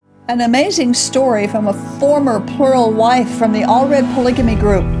An amazing story from a former plural wife from the Allred Polygamy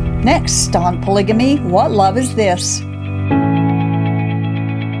Group. Next on Polygamy, What Love Is This?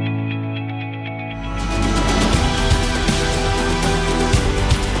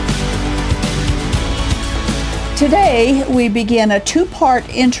 Today, we begin a two-part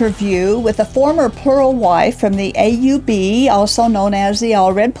interview with a former plural wife from the AUB, also known as the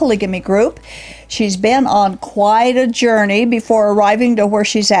Allred Polygamy Group. She's been on quite a journey before arriving to where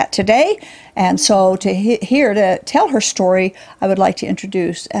she's at today. And so here to tell her story, I would like to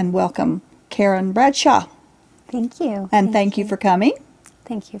introduce and welcome Karen Bradshaw. Thank you. And thank you for coming.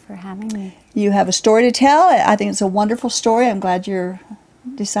 Thank you for having me. You have a story to tell. I think it's a wonderful story. I'm glad you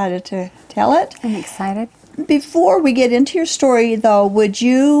decided to tell it. I'm excited. Before we get into your story, though, would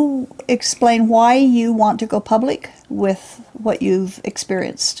you explain why you want to go public with what you've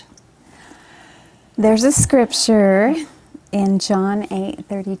experienced? There's a scripture in John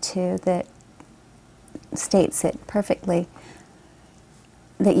 8:32 that states it perfectly,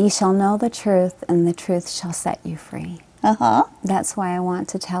 that ye shall know the truth, and the truth shall set you free. Uh-huh. That's why I want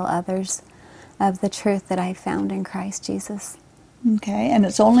to tell others of the truth that I found in Christ Jesus. Okay, and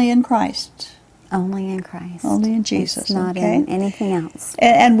it's only in Christ. Only in Christ. Only in Jesus. It's not okay. in anything else.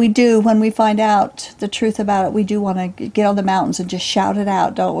 And we do, when we find out the truth about it, we do want to get on the mountains and just shout it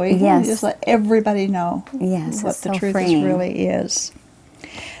out, don't we? Yes. Just let everybody know Yes, what it's the so truth freeing. really is.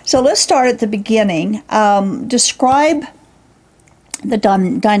 So let's start at the beginning. Describe the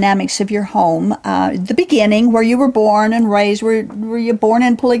dynamics of your home. The beginning, where you were born and raised. Were you born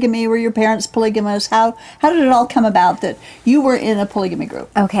in polygamy? Were your parents polygamous? How did it all come about that you were in a polygamy group?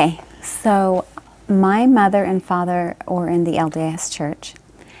 Okay, so my mother and father were in the LDS church,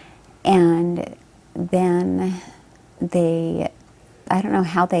 and then I don't know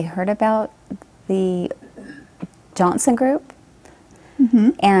how they heard about the Johnson group,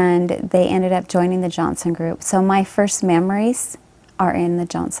 and they ended up joining the Johnson group. So my first memories are in the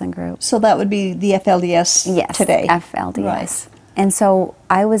Johnson group. So that would be the FLDS Yes, today. FLDS. Right. And so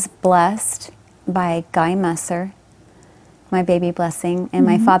I was blessed by Guy Musser, my baby blessing, and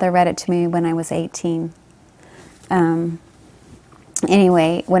my father read it to me when I was 18.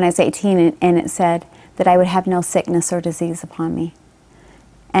 Anyway, when I was 18, and it said that I would have no sickness or disease upon me.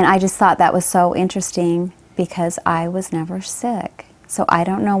 And I just thought that was so interesting because I was never sick. So I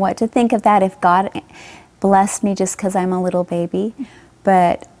don't know what to think of that, if God blessed me just because I'm a little baby.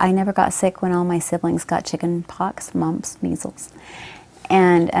 But I never got sick when all my siblings got chicken pox, mumps, measles.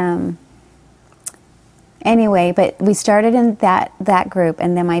 And anyway, but we started in that group,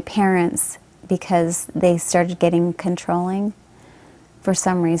 and then my parents, because they started getting controlling for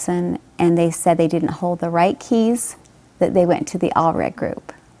some reason, and they said they didn't hold the right keys, that they went to the Allred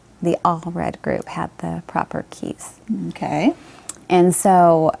group. The Allred group had the proper keys. Okay. And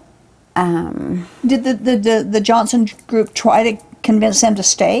so Did the Johnson group try to convince them to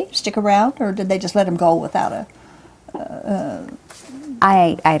stick around, or did they just let them go without a?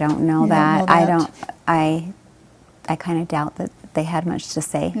 I don't know that. that. I kind of doubt that they had much to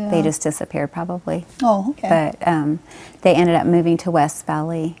say. Yeah. They just disappeared probably. Oh, okay. But they ended up moving to West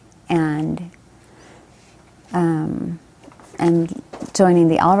Valley and joining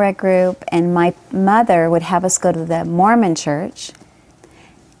the Allred group. And my mother would have us go to the Mormon church,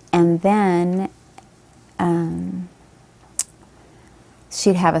 and then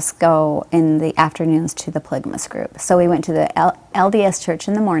she'd have us go in the afternoons to the polygamous group. So we went to the LDS church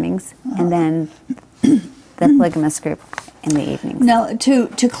in the mornings, and then the polygamous group in the evenings. Now,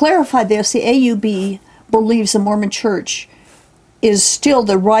 to clarify this, the AUB believes the Mormon church is still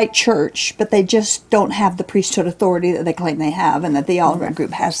the right church, but they just don't have the priesthood authority that they claim they have, and that the Allred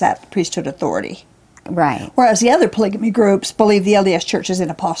group has that priesthood authority. Right. Whereas the other polygamy groups believe the LDS church is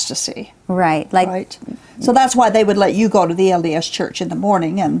in apostasy. Right. Right. So that's why they would let you go to the LDS church in the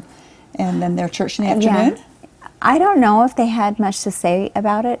morning and then their church in the afternoon? Yeah. I don't know if they had much to say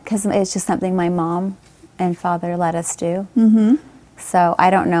about it, because it's just something my mom and father let us do. Mm-hmm. So I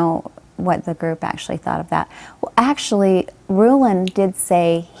don't know what the group actually thought of that. Well, actually, Rulon did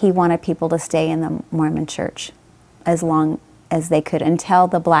say he wanted people to stay in the Mormon church as long as they could until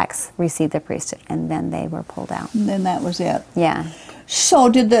the blacks received the priesthood, and then they were pulled out. And then that was it. Yeah. So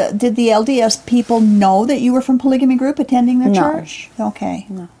did the LDS people know that you were from polygamy group attending their No. church? Okay.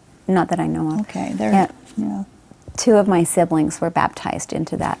 No, not that I know of. Okay. Yeah. Two of my siblings were baptized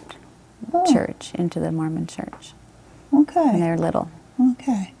into that church, into the Mormon church. Okay. When they were little.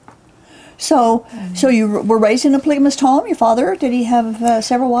 Okay. So you were raised in a polygamous home. Your father, did he have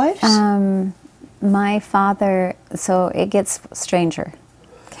several wives? My father, so it gets stranger.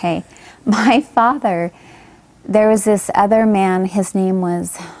 Okay. My father, there was this other man, his name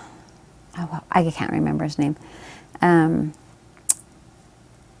was well, I can't remember his name.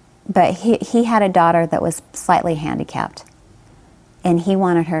 But he had a daughter that was slightly handicapped, and he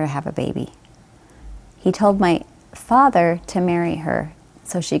wanted her to have a baby. He told my father to marry her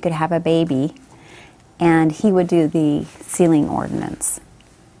so she could have a baby, and he would do the sealing ordinance.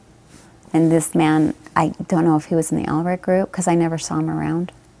 And this man, I don't know if he was in the Allred group because I never saw him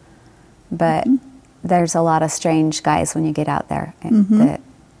around, but there's a lot of strange guys when you get out there.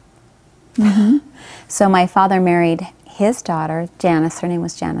 So my father married his daughter, Janice, her name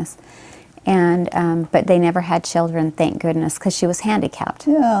was Janice, and but they never had children, thank goodness, because she was handicapped.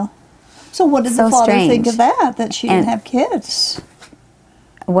 Yeah. So what did So the father strange. think of that she didn't have kids?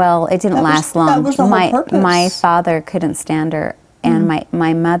 Well, it didn't last long. That was the whole purpose. My father couldn't stand her, and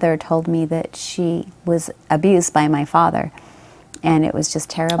my mother told me that she was abused by my father, and it was just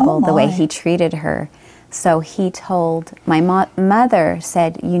terrible the way he treated her. So he told, my mother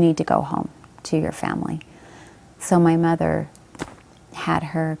said, you need to go home to your family. So my mother had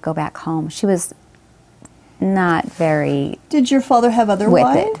her go back home. She was not very... Did your father have other with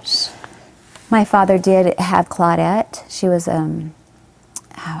wives? My father did have Claudette. She was, I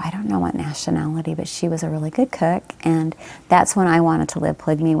don't know what nationality, but she was a really good cook. And that's when I wanted to live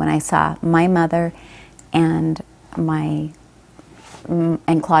polygamy, when I saw my mother and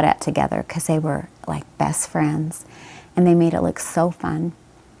Claudette together, because they were like best friends. And they made it look so fun.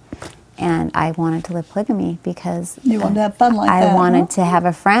 And I wanted to live polygamy because You wanted to have fun like that. I wanted to have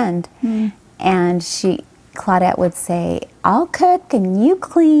a friend. And Claudette would say, I'll cook and you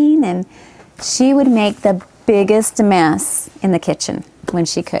clean. And she would make the biggest mess in the kitchen when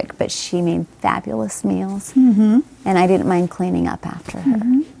she cooked, but she made fabulous meals. And I didn't mind cleaning up after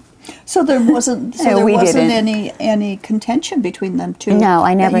her. So there wasn't any contention between them two. No,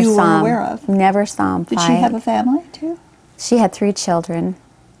 I never that you saw were them. aware of. Never saw them fight. Did she have a family too? She had 3 children.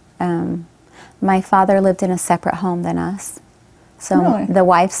 My father lived in a separate home than us. So Really? the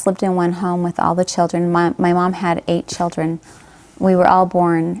wives lived in one home with all the children. My mom had 8 children. We were all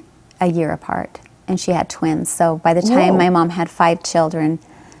born a year apart, and she had twins. So by the time Whoa. my mom had 5 children,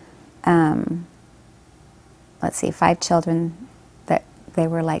 5 children, that they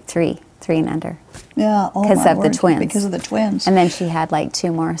were like 3 and under. Yeah, Because of the twins. Because of the twins. And then she had like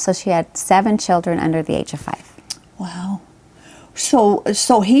 2 more. So she had 7 children under the age of 5. Wow. So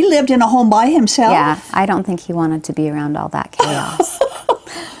he lived in a home by himself? Yeah, I don't think he wanted to be around all that chaos.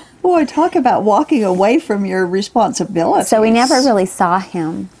 Boy, talk about walking away from your responsibilities. So we never really saw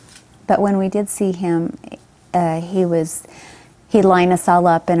him, but when we did see him, he'd line us all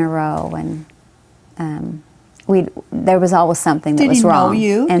up in a row, and there was always something that Did was he know wrong,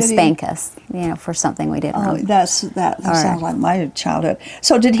 you? and Did he- spank us, for something we did Oh, wrong. that sounds like my childhood.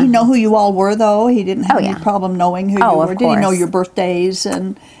 So did he know who you all were, though? He didn't have Oh, any yeah. problem knowing who Oh, you of were? Did he know course. your birthdays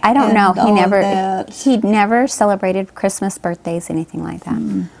and I don't know. all of that? He never celebrated Christmas, birthdays, anything like that.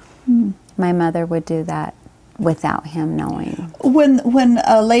 My mother would do that without him knowing. When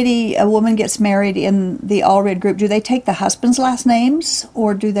a woman gets married in the Allred group, do they take the husband's last names,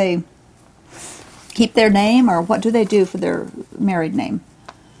 or do they keep their name, or what do they do for their married name?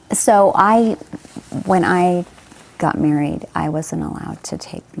 So when I got married, I wasn't allowed to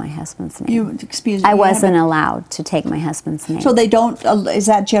take my husband's name. Excuse me. I wasn't allowed to take my husband's name. So they don't. Is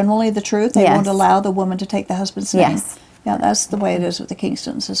that generally the truth? They Yes. won't allow the woman to take the husband's name. Yes. Yeah, that's the way it is with the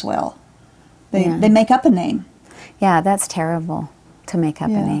Kingstons as well. Yeah. They make up a name. Yeah, that's terrible to make up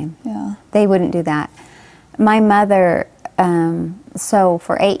a name. Yeah. They wouldn't do that. My mother, so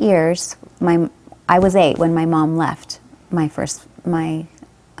for 8 years, I was 8 when my mom left my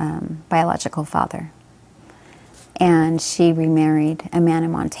biological father. And she remarried a man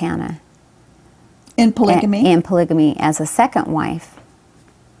in Montana. In polygamy. In polygamy as a second wife.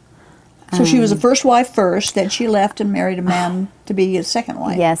 So she was the first wife first, then she left and married a man to be his second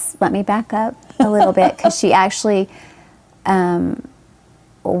wife. Yes, let me back up a little bit, because she actually, my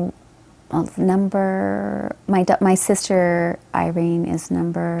sister Irene is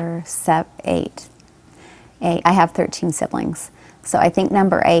number 8. I have 13 siblings. So I think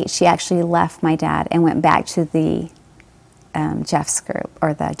number 8, she actually left my dad and went back to the Jeff's group,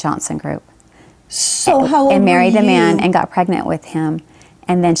 or the Johnson group. So how old and married were a man you? and got pregnant with him.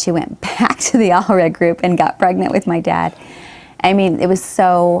 And then she went back to the Allred group and got pregnant with my dad. I mean, it was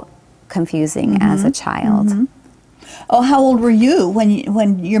so confusing as a child. Oh, how old were you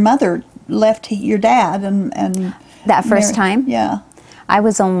when your mother left your dad and That first time? Yeah. I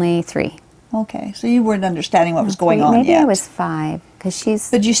was only 3. Okay, so you weren't understanding what was going on Maybe yet. I was 5, because she's...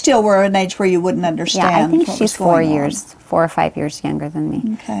 But you still were an age where you wouldn't understand. Yeah, I think what she's was going 4 or 5 years younger than me.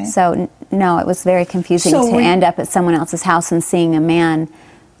 Okay. So, no, it was very confusing So to were you- end up at someone else's house and seeing a man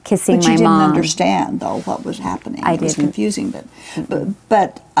kissing But my you didn't mom. understand, though, what was happening. I It was didn't. confusing.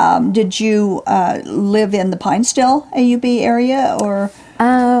 But did you live in the Pinestill AUB area, or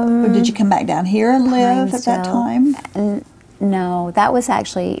did you come back down here and live at that Pinestill. time? No, that was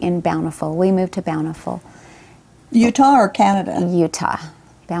actually in Bountiful. We moved to Bountiful, Utah or Canada? Utah.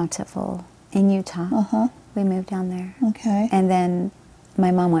 Bountiful in Utah. Uh-huh. We moved down there. Okay. And then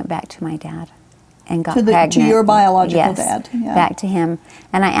my mom went back to my dad and got To pregnant. your biological Yes, dad. Yeah. back to him.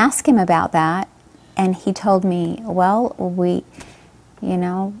 And I asked him about that, and he told me, well, we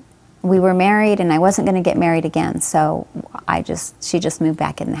were married, and I wasn't going to get married again, so she just moved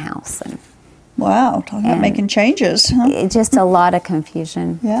back in the house. And Wow, talking about And making changes. Huh? it's just a lot of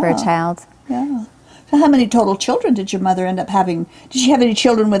confusion for a Yeah. child. Yeah. So how many total children did your mother end up having? Did she have any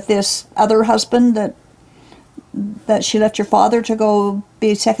children with this other husband that she left your father to go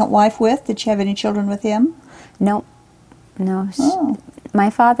be a second wife with? Did she have any children with him? No. Oh. My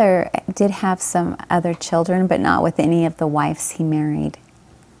father did have some other children, but not with any of the wives he married.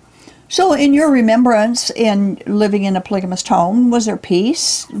 So in your remembrance in living in a polygamous home, was there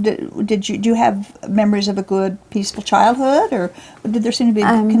peace? Do you have memories of a good, peaceful childhood? Or did there seem to be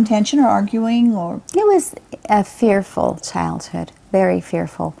contention or arguing? Or It was a fearful childhood, very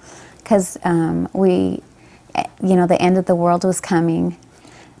fearful, because the end of the world was coming.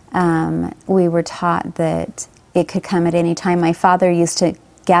 We were taught that it could come at any time. My father used to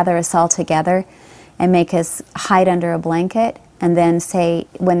gather us all together and make us hide under a blanket, and then say,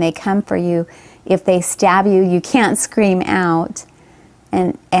 when they come for you, if they stab you, you can't scream out.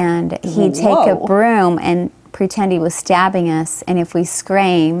 And he'd take a Whoa. broom and pretend he was stabbing us, and if we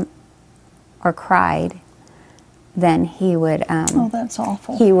scream or cried, then he would oh, that's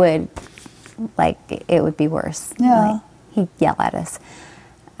awful. he would, like, it would be worse. Yeah. Like, he'd yell at us.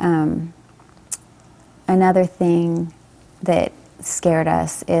 Another thing that scared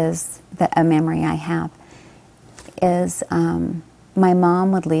us is a memory I have is my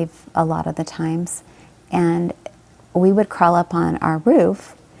mom would leave a lot of the times, and we would crawl up on our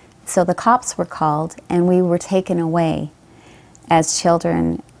roof. So the cops were called, and we were taken away as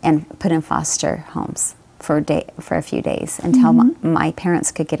children and put in foster homes for a few days until my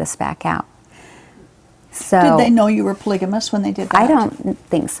parents could get us back out. So Did they know you were polygamous when they did that? I don't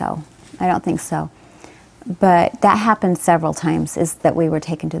think so. But that happened several times, is that we were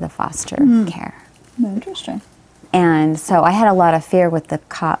taken to the foster care. Interesting. And so I had a lot of fear with the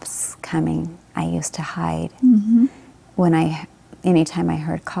cops coming. I used to hide anytime I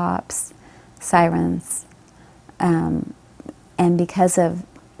heard cops, sirens. And because of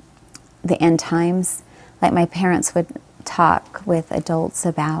the end times, like, my parents would talk with adults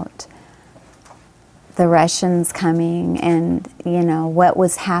about the Russians coming and, what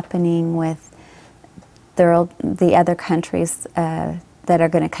was happening with the other countries that are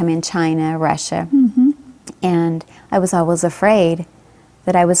going to come in, China, Russia. And I was always afraid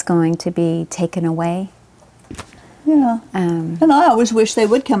that I was going to be taken away. Yeah. And I always wish they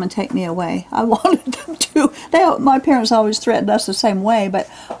would come and take me away. I wanted them to. My parents always threatened us the same way, but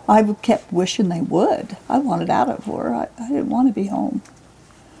I kept wishing they would. I wanted out of war. I didn't want to be home.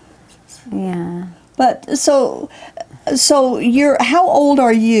 Yeah. But so how old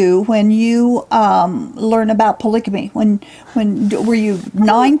are you when you learn about polygamy? When were you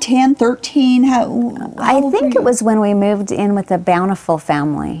 9, 10, 13? How I old think were it was when we moved in with the Bountiful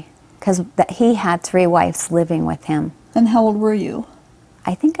family, because he had 3 wives living with him. And how old were you?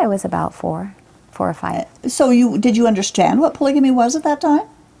 I think I was about 4 or 5. So did you understand what polygamy was at that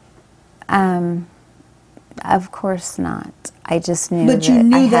time? Of course not. I just knew But you that I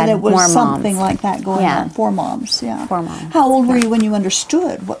knew that had it was more something moms. like that going Yeah. on. 4 moms, yeah. 4 moms. How old were you when you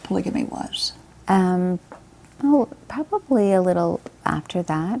understood what polygamy was? Probably a little after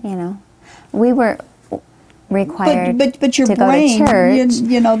that, We were required But your to brain, go to church.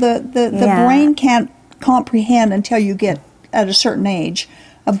 the Yeah. brain can't comprehend until you get at a certain age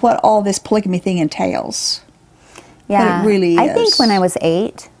of what all this polygamy thing entails. Yeah, it really I think is. when I was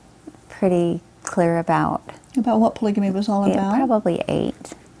 8, pretty clear about About what polygamy was all it, about. probably 8.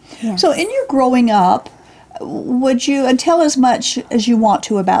 Yeah. So in your growing up, would you, and tell as much as you want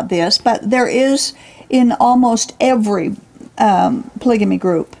to about this, but there is in almost every polygamy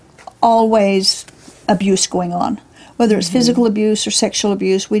group always abuse going on, whether it's physical abuse or sexual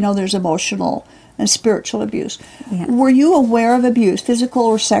abuse. We know there's emotional and spiritual abuse. Yeah. Were you aware of abuse, physical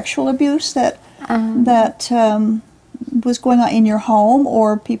or sexual abuse that was going on in your home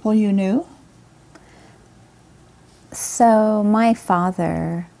or people you knew? So my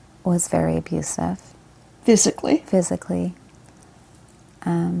father was very abusive Physically? physically.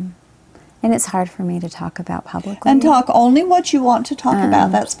 And it's hard for me to talk about publicly. And talk only what you want to talk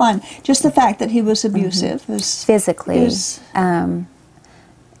about. That's fine. Just the fact that he was abusive is physically.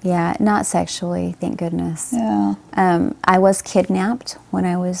 Yeah, not sexually, thank goodness. Yeah. I was kidnapped when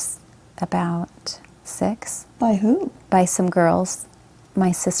I was about 6. By who? By some girls.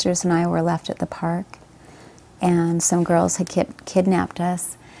 My sisters and I were left at the park, and some girls had kidnapped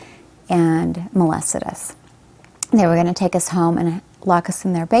us and molested us. They were going to take us home and lock us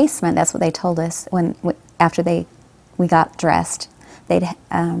in their basement. That's what they told us after we got dressed. They'd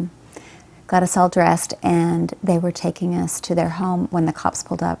got us all dressed, and they were taking us to their home when the cops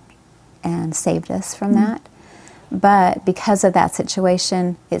pulled up and saved us from that. But because of that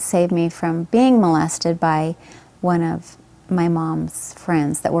situation, it saved me from being molested by one of my mom's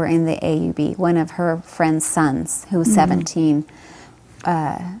friends that were in the AUB. One of her friend's sons, who was 17,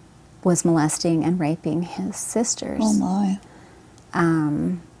 was molesting and raping his sisters. Oh, my.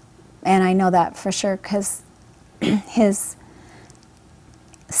 And I know that for sure because his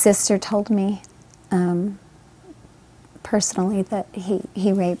sister told me personally that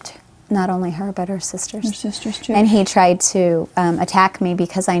he raped not only her but her sisters. Her sisters too. And he tried to attack me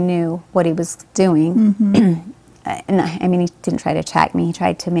because I knew what he was doing. And I mean, he didn't try to attack me. He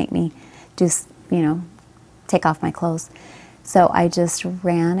tried to make me take off my clothes. So I just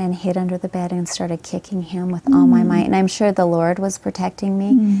ran and hid under the bed and started kicking him with all my might. And I'm sure the Lord was protecting me,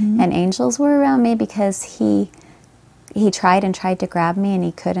 and angels were around me because he tried to grab me and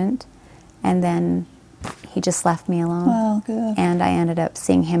he couldn't. And then he just left me alone. Wow, good. And I ended up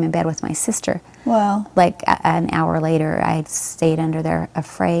seeing him in bed with my sister. Wow. Like an hour later, I stayed under there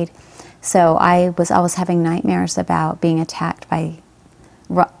afraid. So I was always having nightmares about being attacked by,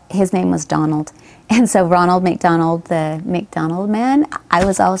 his name was Donald. And so Ronald McDonald, the McDonald man, I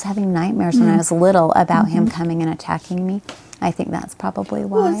was always having nightmares when I was little about him coming and attacking me. I think that's probably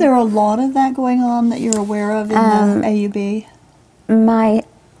why. Well, is there a lot of that going on that you're aware of in the AUB?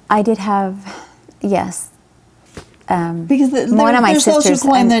 I did have, yes. Because one of my there's sisters, those who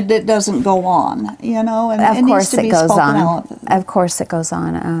claim that it doesn't go on, and of course needs to it be goes spoken on. out. Of course it goes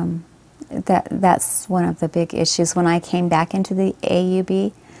on. That's one of the big issues. When I came back into the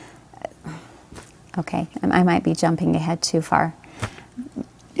AUB, okay, I might be jumping ahead too far.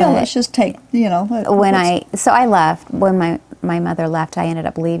 Yeah, let's just take, So I left. When my mother left, I ended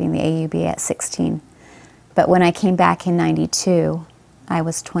up leaving the AUB at 16. But when I came back in 92, I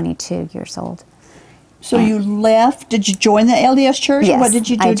was 22 years old. So you left. Did you join the LDS Church? Yes, Or what did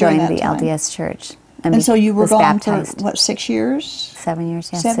you do I joined during the that time? LDS Church. And so you were was gone baptized. for, 6 years? 7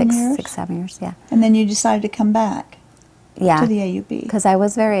 years, yeah. 7 years? 7 years, yeah. And then you decided to come back to the AUB. Because I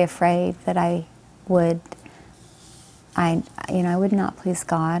was very afraid that I would not please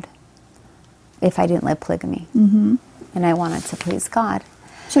God if I didn't live polygamy. Mm-hmm. And I wanted to please God.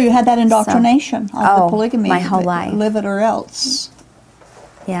 So you had that indoctrination of the polygamy. My whole life. Live it or else.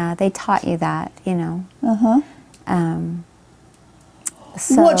 Yeah, they taught you that, Uh-huh.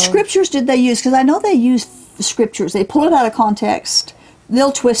 So, What scriptures did they use? Because I know they use scriptures. They pull it out of context.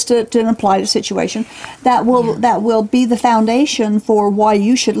 They'll twist it to apply to a situation. That will be the foundation for why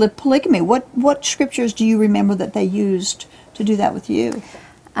you should live polygamy. What scriptures do you remember that they used to do that with you?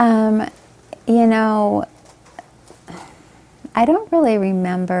 I don't really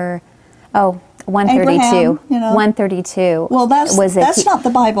remember. Oh, 132. Abraham, 132. Well, that's not the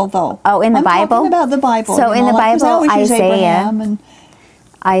Bible, though. Oh, in the I'm Bible? talking about the Bible. So in the Bible, Isaiah.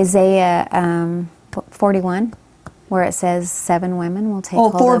 Isaiah 41, where it says 7 women will take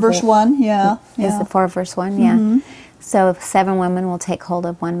hold of... 4 verse 1, yeah. Is it 4 verse 1? Yeah. So 7 women will take hold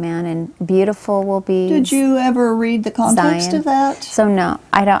of 1 man, and beautiful will be... Did you ever read the context Zion. of that? So no,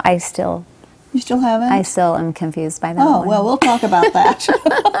 I don't. You still haven't? I still am confused by that Oh, one. well, we'll talk about that.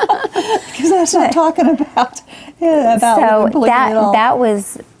 Because that's not talking about So polygamy at all. that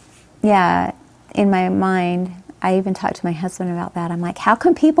was, yeah, in my mind. I even talked to my husband about that. I'm like, how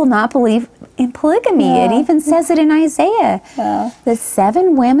can people not believe in polygamy? Yeah. It even says it in Isaiah. Yeah. The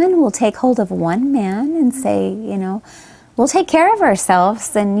 7 women will take hold of 1 man and say, we'll take care of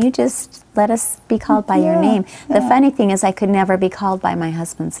ourselves, and you just let us be called by your name. The funny thing is I could never be called by my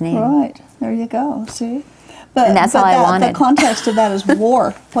husband's name. Right. There you go. See? But, And that's all I wanted. The context of that is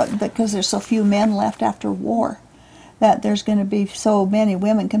war, because there's so few men left after war, that there's going to be so many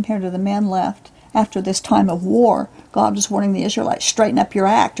women compared to the men left. After this time of war, God was warning the Israelites, straighten up your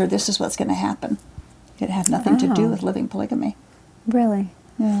act, or this is what's going to happen. It had nothing to do with living polygamy. Really?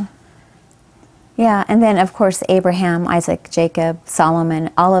 Yeah. Yeah, and then, of course, Abraham, Isaac, Jacob,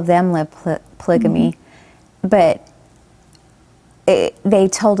 Solomon, all of them lived polygamy. But they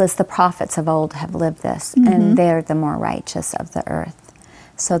told us the prophets of old have lived this, and they're the more righteous of the earth.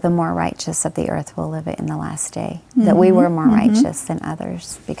 so the more righteous of the earth will live it in the last day. That we were more righteous than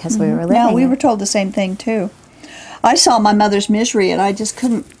others because we were living Yeah, we it. were told the same thing too. I saw my mother's misery, and I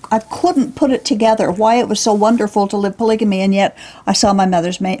couldn't put it together why it was so wonderful to live polygamy, and yet I saw my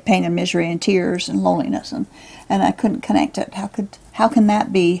mother's pain and misery and tears and loneliness, and I couldn't connect it. How can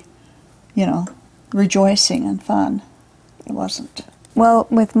that be, rejoicing and fun? It wasn't. Well,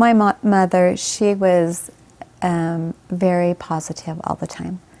 with my mother, she was very positive all the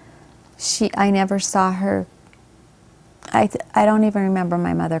time. I never saw her. I don't even remember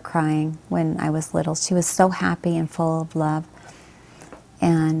my mother crying when I was little. She was so happy and full of love.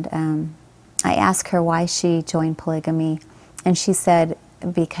 And I asked her why she joined polygamy, and she said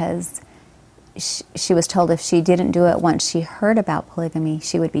because she was told if she didn't do it once she heard about polygamy,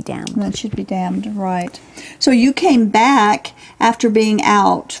 she would be damned. Then she'd be damned, right. So you came back after being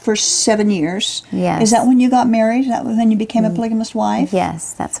out for 7 years. Yes. Is that when you got married? Is that when you became a polygamist wife?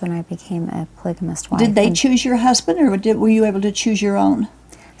 Yes, that's when I became a polygamist wife. Did they choose your husband, or were you able to choose your own?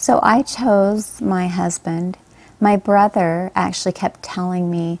 So I chose my husband. My brother actually kept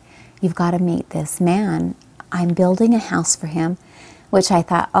telling me, you've got to meet this man. I'm building a house for him, which I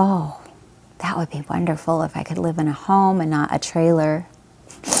thought, oh, that would be wonderful if I could live in a home and not a trailer.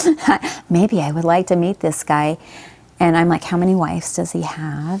 Maybe I would like to meet this guy. And I'm like, how many wives does he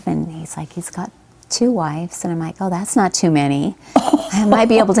have? And he's like, he's got 2 wives. And I'm like, oh, that's not too many. I might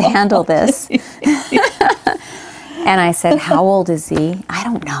be able to handle this. And I said, how old is he? I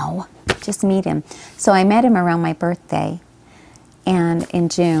don't know. Just meet him. So I met him around my birthday. And in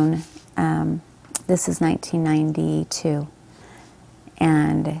June, this is 1992.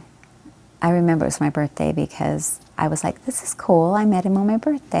 And I remember it was my birthday because I was like, this is cool. I met him on my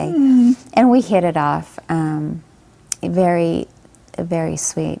birthday. And we hit it off. A very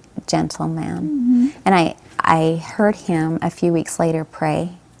sweet, gentle man. And I heard him a few weeks later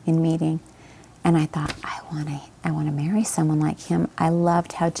pray in meeting. And I thought, I want to marry someone like him. I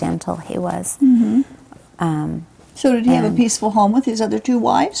loved how gentle he was. So did he have a peaceful home with his other 2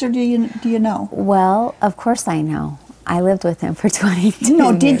 wives, or do you know? Well, of course I know. I lived with him for 22 No,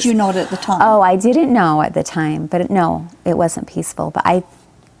 years. did you know it at the time? Oh, I didn't know at the time, but no, it wasn't peaceful. But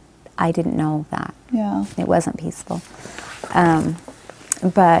I didn't know that. Yeah. It wasn't peaceful.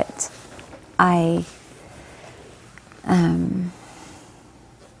 But I...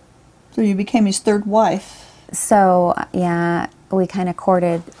 So you became his 3rd wife. So, yeah, we kind of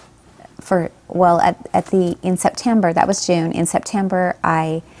courted in September, that was June. In September,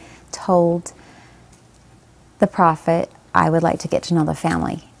 I told the prophet I would like to get to know the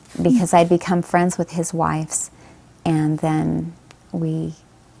family because I'd become friends with his wives, and then we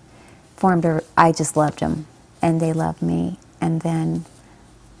formed I just loved them, and they loved me, and then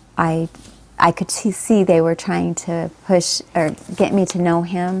I could see they were trying to push or get me to know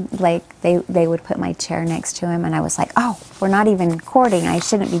him. Like they would put my chair next to him, and I was like, oh, we're not even courting. I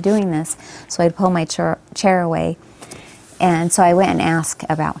shouldn't be doing this. So I'd pull my chair away. And so I went and asked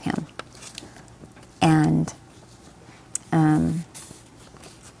about him. And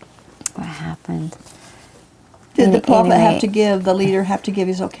what happened? Did the prophet Anyway, the leader have to give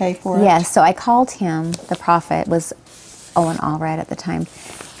his okay for it? Yes, so I called him. The prophet was Owen Allred at the time.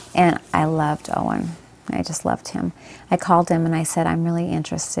 And I loved Owen. I just loved him. I called him and I said, I'm really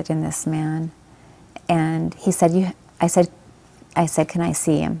interested in this man. And he said, I said, can I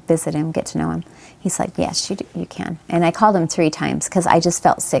see him, visit him, get to know him? He's like, yes, you can. And I called him 3 times because I just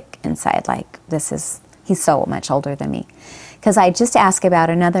felt sick inside, like he's so much older than me. Because I just asked about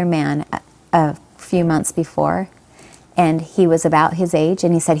another man a few months before, and he was about his age,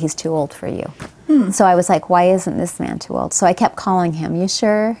 and he said, he's too old for you. So I was like, why isn't this man too old? So I kept calling him, you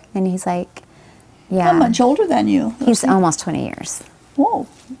sure? And he's like, yeah. How much older than you? He's almost 20 years. Whoa.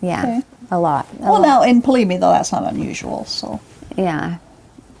 Yeah, Okay. a lot. Well, now, in polygamy, though, that's not unusual, so. Yeah.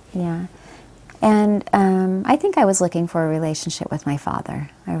 And I think I was looking for a relationship with my father.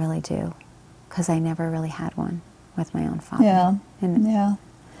 I really do. Because I never really had one with my own father. Yeah. And,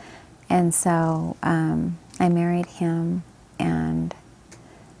 and so I married him, and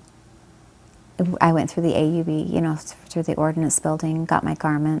I went through the AUB, through the ordinance building, got my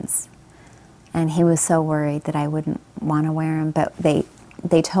garments, and he was so worried that I wouldn't want to wear them, but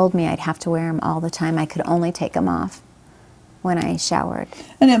they told me I'd have to wear them all the time. I could only take them off when I showered.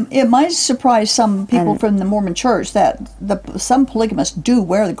 And it might surprise some people from the Mormon Church that some polygamists do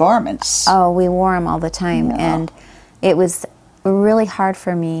wear the garments. Oh, we wore them all the time, Yeah. and it was really hard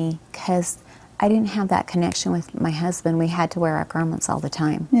for me because I didn't have that connection with my husband. We had to wear our garments all the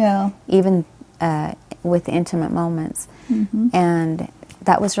time. Yeah. Even with intimate moments. And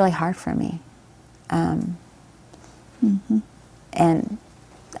that was really hard for me. And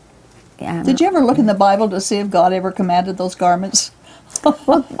Did you ever look in the Bible to see if God ever commanded those garments?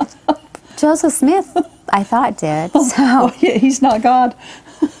 Well, Joseph Smith, I thought did. So Well, yeah, he's not God.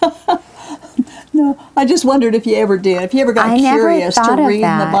 No, I just wondered if you ever did. If you ever got I never curious to thought of read in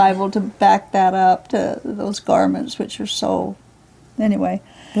the that. Bible to back that up to those garments, which are so. Anyway,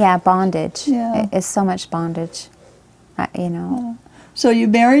 yeah, bondage. Yeah. It's so much bondage. You know. so you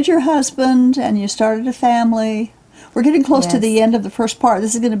married your husband and you started a family. We're getting close to Yes. the end of the first part.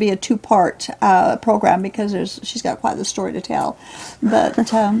 This is going to be a two-part program because she's got quite the story to tell. But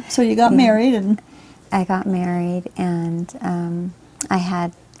so you got married and. I got married, and I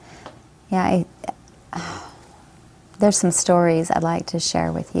had, there's some stories I'd like to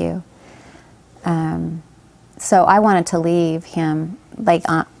share with you. So I wanted to leave him like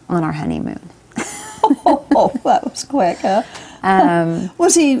on our honeymoon. Oh, that was quick, huh?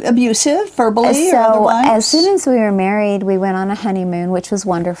 Was he abusive verbally or So otherwise? as soon as we were married, we went on a honeymoon, which was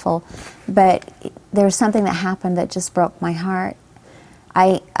wonderful. But there was something that happened that just broke my heart.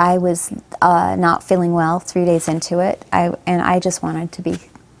 I was not feeling well 3 days into it, and I just wanted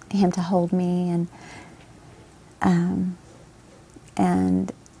him to hold me,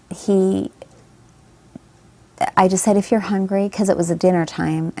 and I just said, if you're hungry, because it was a dinner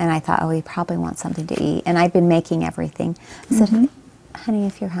time, and I thought, oh, he probably wants something to eat, and I'd been making everything. I said, honey,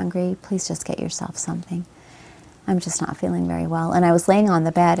 if you're hungry, please just get yourself something. I'm just not feeling very well. And I was laying on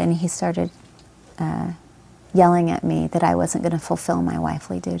the bed, and he started yelling at me that I wasn't going to fulfill my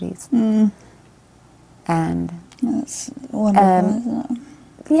wifely duties. And That's wonderful, isn't it?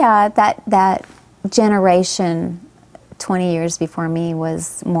 yeah, that generation 20 years before me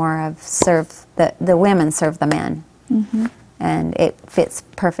was more of the women serve the men. And it fits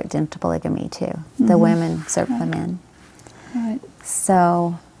perfect into polygamy too. The women serve the men. Right.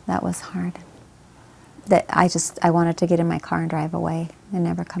 So that was hard. That I wanted to get in my car and drive away and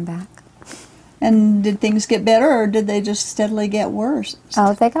never come back. And did things get better, or did they just steadily get worse?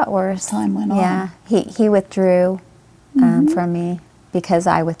 Oh, they got worse. Time went on. Yeah, he withdrew from me because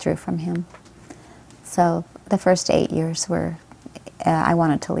I withdrew from him. So the first 8 years were, I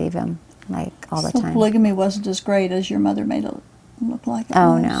wanted to leave him like all the So time. polygamy wasn't as great as your mother made it look like it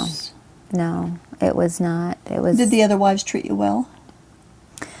Oh, was. No, it was not. It was. Did the other wives treat you well?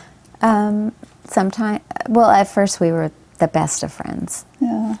 Sometimes, well, at first we were the best of friends,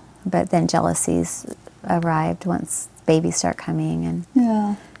 Yeah. but then jealousies arrived once babies start coming, and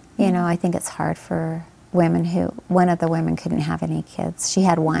Yeah. you know, I think it's hard for women one of the women couldn't have any kids. She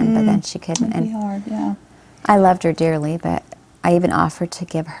had one, but then she couldn't. It'd be And hard, yeah. I loved her dearly, but I even offered to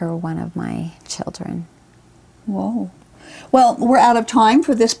give her one of my children. Whoa. Well, we're out of time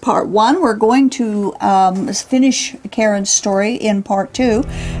for this part one. We're going to finish Karen's story in part two.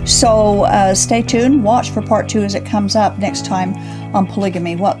 So stay tuned. Watch for part two as it comes up next time on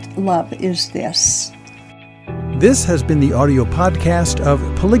Polygamy. What Love Is This? This has been the audio podcast of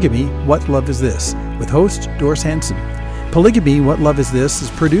Polygamy, What Love Is This? With host Doris Hanson. Polygamy, What Love Is This? Is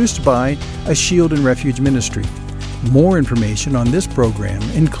produced by A Shield and Refuge Ministry. More information on this program,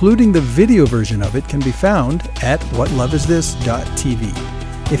 including the video version of it, can be found at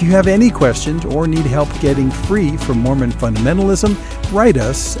whatloveisthis.tv. If you have any questions or need help getting free from Mormon fundamentalism, write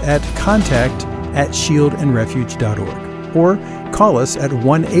us at contact@shieldandrefuge.org or call us at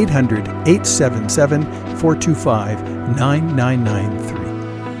 1-800-877-425-9993.